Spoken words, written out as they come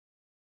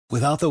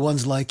Without the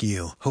ones like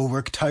you, who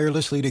work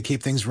tirelessly to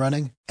keep things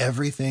running,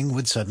 everything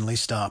would suddenly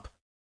stop.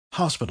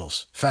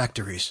 Hospitals,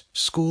 factories,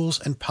 schools,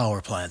 and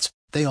power plants,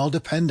 they all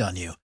depend on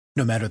you.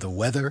 No matter the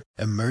weather,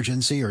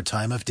 emergency, or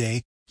time of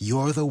day,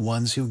 you're the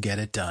ones who get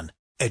it done.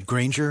 At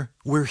Grainger,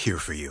 we're here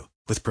for you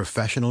with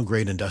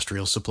professional-grade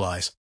industrial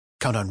supplies.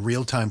 Count on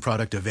real-time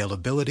product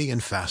availability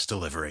and fast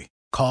delivery.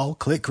 Call,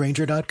 click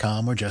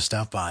Grainger.com, or just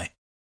stop by.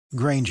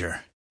 Grainger,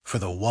 for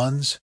the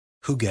ones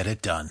who get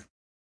it done.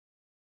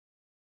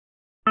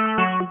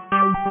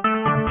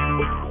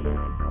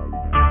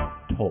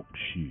 Talk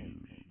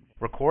shoes.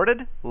 Recorded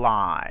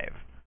live.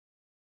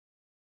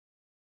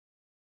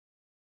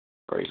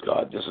 Praise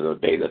God. This is a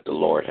day that the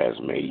Lord has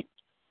made.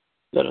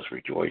 Let us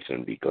rejoice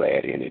and be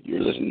glad in it.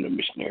 You're listening to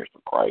Missionaries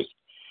for Christ,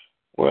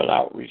 World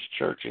Outreach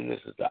Church, and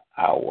this is the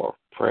hour of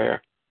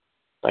prayer.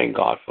 Thank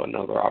God for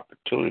another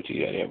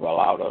opportunity that He has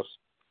allowed us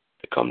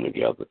to come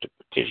together to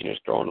petition His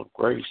throne of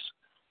grace.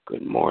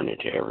 Good morning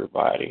to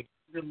everybody.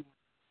 Good morning.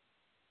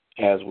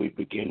 As we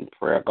begin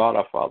prayer, God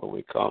our Father,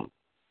 we come,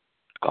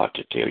 God,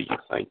 to tell you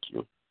thank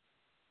you.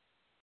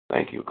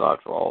 Thank you, God,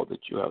 for all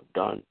that you have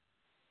done.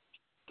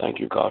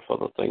 Thank you, God, for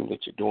the things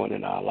that you're doing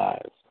in our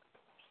lives.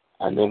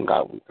 And then,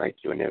 God, we thank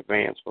you in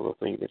advance for the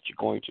things that you're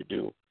going to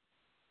do.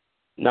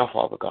 Now,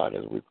 Father God,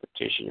 as we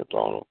petition your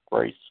throne of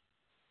grace,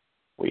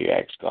 we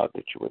ask, God,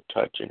 that you would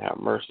touch and have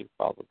mercy,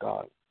 Father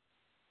God.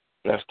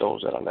 Bless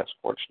those that are less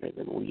fortunate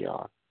than we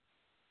are.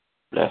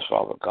 Bless,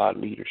 Father God,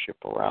 leadership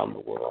around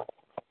the world.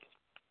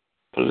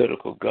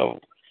 Political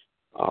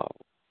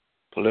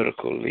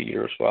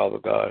leaders, Father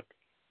God,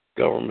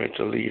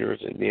 governmental leaders,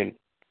 and then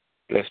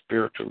bless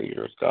spiritual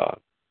leaders, God.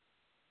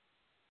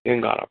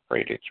 Then, God, I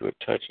pray that you would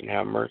touch and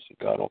have mercy,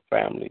 God, on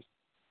families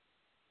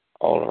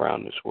all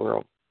around this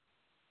world.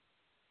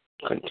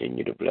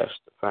 Continue to bless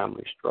the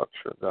family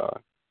structure,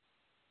 God,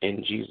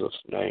 in Jesus'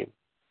 name.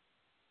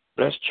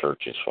 Bless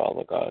churches,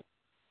 Father God,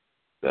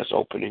 that's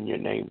open in your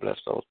name. Bless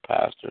those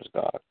pastors,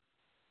 God,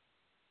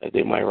 that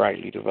they might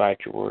rightly divide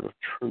your word of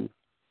truth.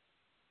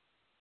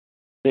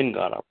 Then,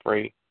 God, I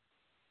pray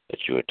that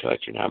you would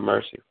touch and have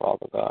mercy,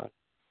 Father God.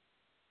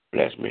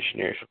 Bless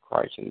Missionaries for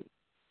Christ and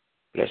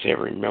bless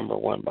every member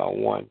one by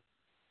one.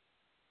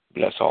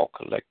 Bless all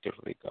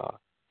collectively, God.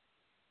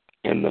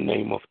 In the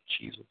name of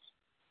Jesus.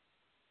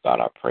 God,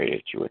 I pray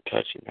that you would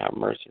touch and have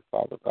mercy,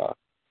 Father God.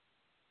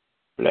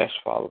 Bless,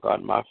 Father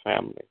God, my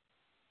family.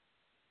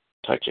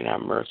 Touch and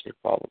have mercy,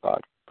 Father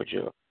God. Put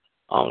your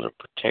arms of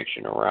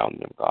protection around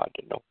them, God,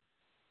 that no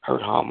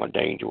hurt, harm, or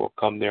danger will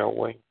come their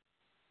way.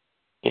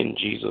 In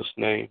Jesus'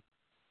 name.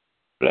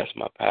 Bless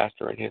my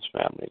pastor and his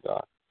family,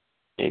 God.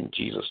 In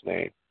Jesus'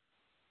 name.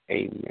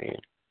 Amen.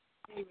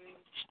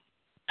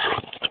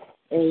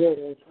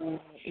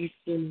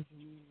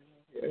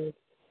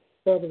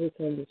 Father, we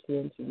come this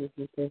morning to give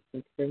you thanks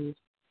and praise.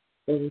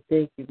 Lord, we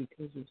thank you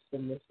because you're so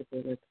merciful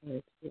and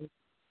kind to us.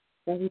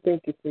 God, we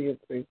thank you for your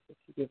grace that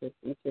you give us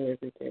each and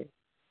every day.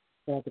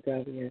 Father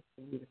God, we ask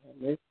for you to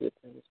have mercy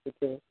upon us,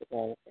 forgive us of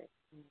all of our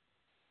sins.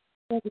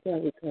 Father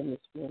God, we come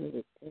this morning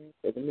with prayer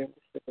for the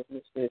membership of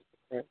Missionaries for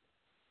Christ.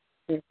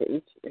 Pray for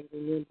each and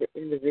every member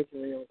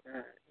individually, oh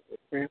God. We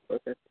pray for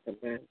us as a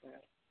combined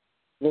body.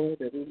 Lord,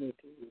 that we may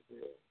do your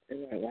will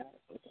in our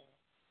lives, oh God.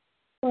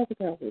 Father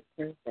God, we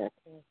pray for our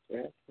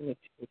pastor, asking that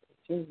you would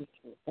continue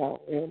to empower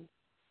him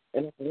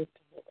and uplift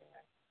him, oh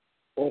God.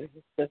 Order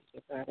his steps,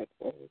 oh God,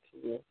 according to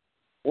your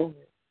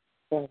word.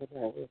 Father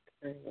God, we're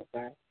praying, oh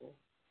God, for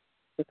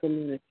the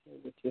community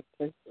in which you've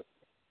placed us.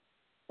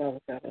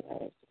 Father God,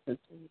 allow us to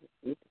continue to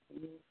feed the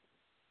community,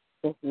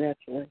 both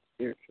natural and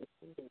spiritual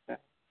food, oh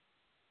God.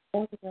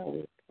 Father God,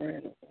 we're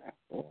praying, oh God,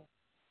 for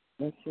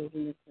my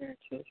children and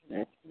grandchildren,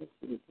 asking that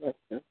you would bless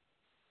them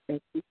and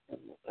keep them,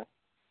 oh God.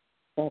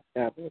 Father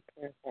God, we're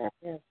praying for our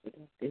pastor,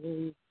 Dr.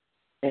 Lee,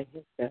 and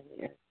his family,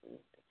 asking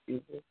that you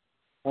would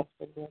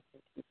also bless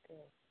and keep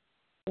them.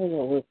 And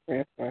Lord, we're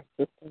praying for our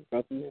sister and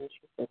brother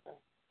ministry, oh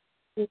God.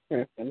 We're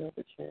praying for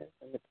another chance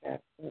and the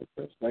pastor and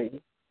first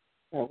lady.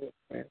 God, we're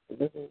praying for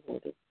living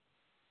waters,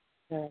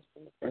 pastor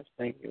and the first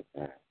lady, oh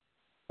God.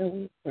 And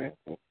we're praying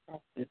for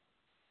prophets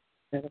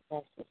and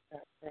apostles,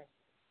 God,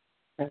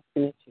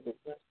 asking that you would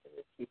bless them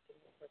and keep them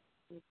in her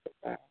peace, oh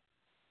God.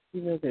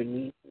 You know their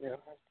needs and their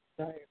heart's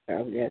desire,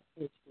 God. We ask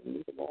that you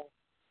meet them all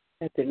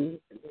at their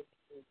needs and their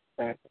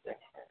desires of their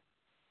heart.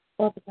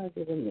 Father God,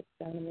 give them the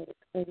stamina, the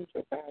courage,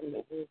 oh God, and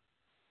the will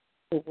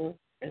to work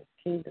as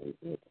kingdom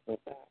builders, oh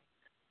God.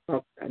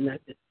 Oh God, not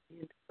just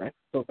being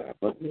disciples, oh God,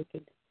 but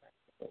making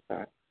disciples, oh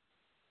God.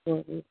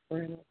 Lord, we're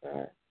praying, oh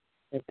God,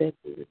 that they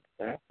be the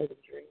desire for the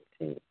dream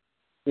team.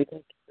 We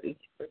thank you for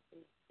each person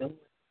doing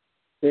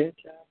their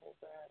job, oh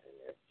God, in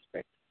their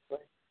respective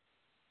place.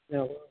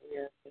 Now, Lord, we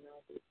ask in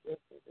all these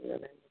blessings in the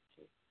name of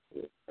Jesus.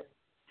 We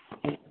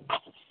pray.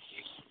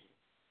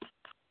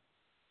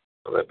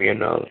 Will there be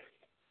another?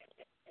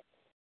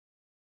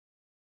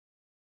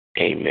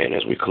 Amen.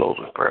 As we close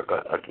with prayer,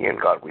 God, again,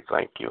 God, we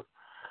thank you.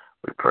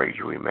 We praise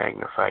you. We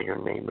magnify your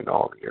name in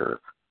all the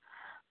earth.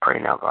 Pray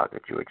now, God,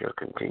 that you would just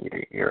continue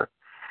to hear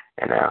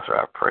and answer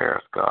our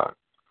prayers, God.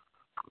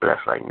 Bless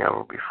like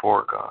never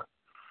before, God.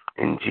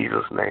 In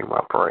Jesus' name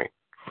I pray.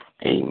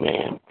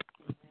 Amen.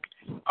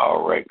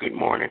 All right. Good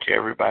morning to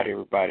everybody.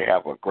 Everybody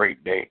have a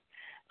great day.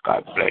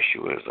 God bless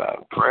you is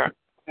our prayer.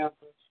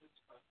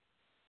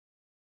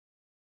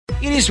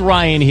 It is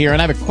Ryan here,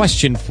 and I have a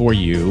question for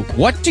you.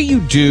 What do you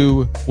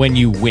do when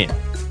you win?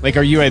 Like,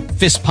 are you a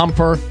fist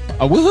pumper,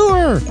 a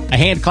woohooer, a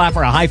hand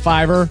clapper, a high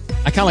fiver?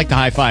 I kind of like the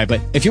high five,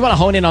 but if you want to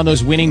hone in on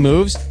those winning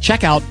moves,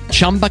 check out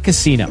Chumba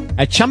Casino.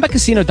 At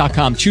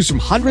ChumbaCasino.com, choose from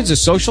hundreds of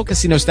social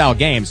casino-style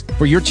games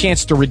for your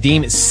chance to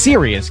redeem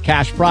serious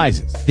cash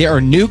prizes. There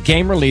are new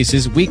game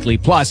releases weekly,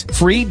 plus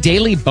free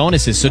daily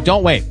bonuses, so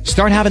don't wait.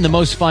 Start having the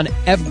most fun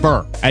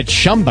ever at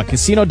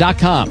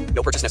ChumbaCasino.com.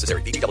 No purchase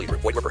necessary. VGW Group.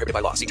 Void where prohibited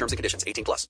by law. See terms and conditions. 18+.